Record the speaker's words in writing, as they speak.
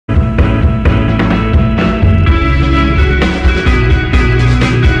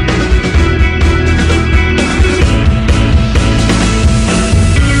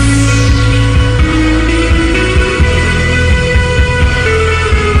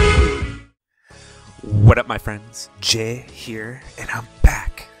my friends? Jay here, and I'm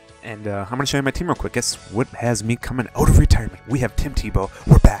back. And I'm going to show you my team real quick. Guess what has me coming out of retirement? We have Tim Tebow.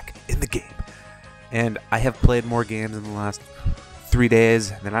 We're back in the game. And I have played more games in the last 3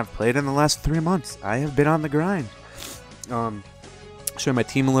 days than I've played in the last 3 months. I have been on the grind. Show you my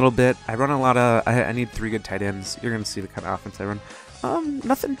team a little bit. I run a lot of... I need 3 good tight ends. You're going to see the kind of offense I run.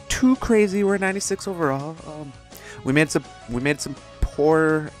 Nothing too crazy. We're 96 overall. We made some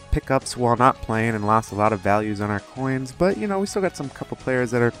poor pickups while not playing and lost a lot of values on our coins, but you know, we still got some couple players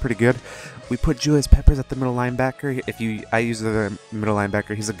that are pretty good. We put Julius Peppers at the middle linebacker. I use the middle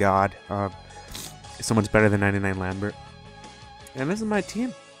linebacker. He's a god. Someone's better than 99 Lambert. And this is my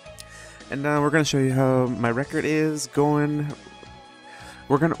team. And we're gonna show you how my record is going.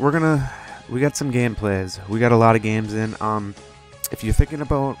 We got some gameplays. We got a lot of games in. If you're thinking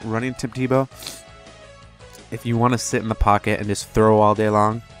about running Tim Tebow, if you want to sit in the pocket and just throw all day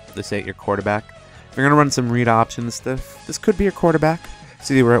long, this ain't your quarterback. If you're going to run some read options stuff, this could be your quarterback.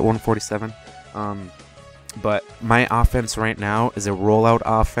 See, we're at 147. But my offense right now is a rollout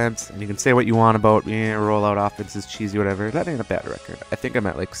offense. And you can say what you want about, yeah, rollout offense is cheesy, whatever. That ain't a bad record. I think I'm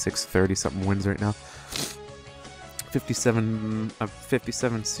at like 630-something wins right now. 57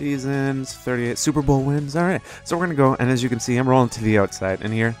 seasons, 38 Super Bowl wins. All right. So we're going to go. And as you can see, I'm rolling to the outside.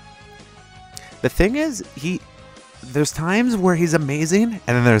 And here, the thing is, there's times where he's amazing, and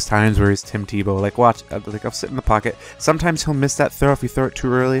then there's times where he's Tim Tebow. Like, watch, I'll sit in the pocket. Sometimes he'll miss that throw if you throw it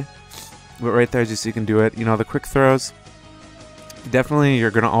too early. But right there, just so you can do it. You know, the quick throws, definitely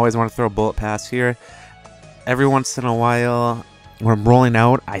you're going to always want to throw a bullet pass here. Every once in a while, when I'm rolling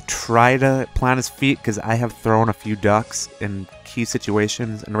out, I try to plant his feet because I have thrown a few ducks in key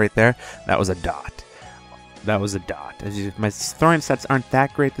situations. And right there, that was a dot. That was a dot. My throwing stats aren't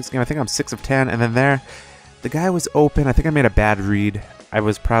that great this game. I think I'm 6 of 10. And then there, the guy was open. I think I made a bad read. I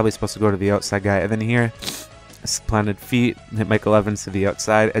was probably supposed to go to the outside guy. And then here, planted feet, hit Michael Evans to the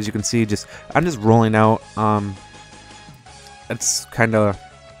outside. As you can see, I'm just rolling out. It's kind of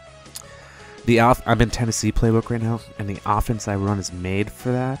I'm in Tennessee playbook right now, and the offense I run is made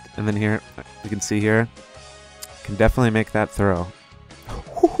for that. And then here, you can see here, can definitely make that throw.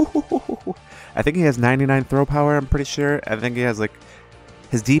 I think he has 99 throw power, I'm pretty sure. I think he has, like,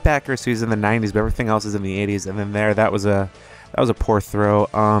 his deep accuracy is in the 90s, but everything else is in the 80s. And then there, that was a poor throw.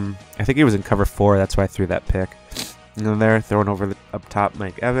 I think he was in cover 4, that's why I threw that pick. And then there, throwing over up top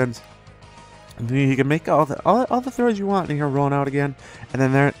Mike Evans. And then you can make all the throws you want, and you're rolling out again. And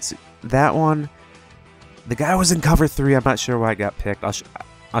then there, that one, the guy was in cover 3. I'm not sure why I got picked.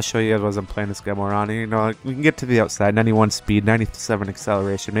 I'll show you as I'm playing this guy more on. You know, we can get to the outside. 91 speed, 97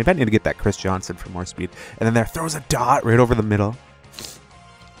 acceleration. Maybe I need to get that Chris Johnson for more speed. And then there, throws a dot right over the middle.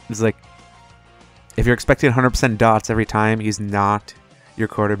 It's like, if you're expecting 100% dots every time, he's not your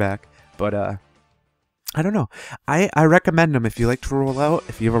quarterback. But I don't know. I recommend him if you like to roll out.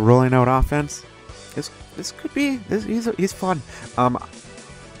 If you have a rolling out offense, this could be he's fun.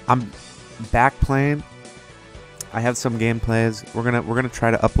 I'm back playing. I have some gameplays. We're gonna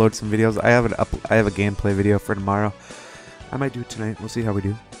try to upload some videos. I have a gameplay video for tomorrow. I might do it tonight. We'll see how we do.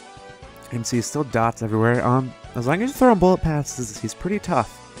 You can see still dots everywhere. As long as you throw bullet passes, he's pretty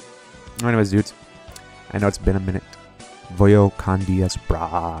tough. Anyways, dudes, I know it's been a minute. Voyo con dias,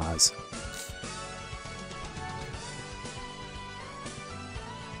 bras.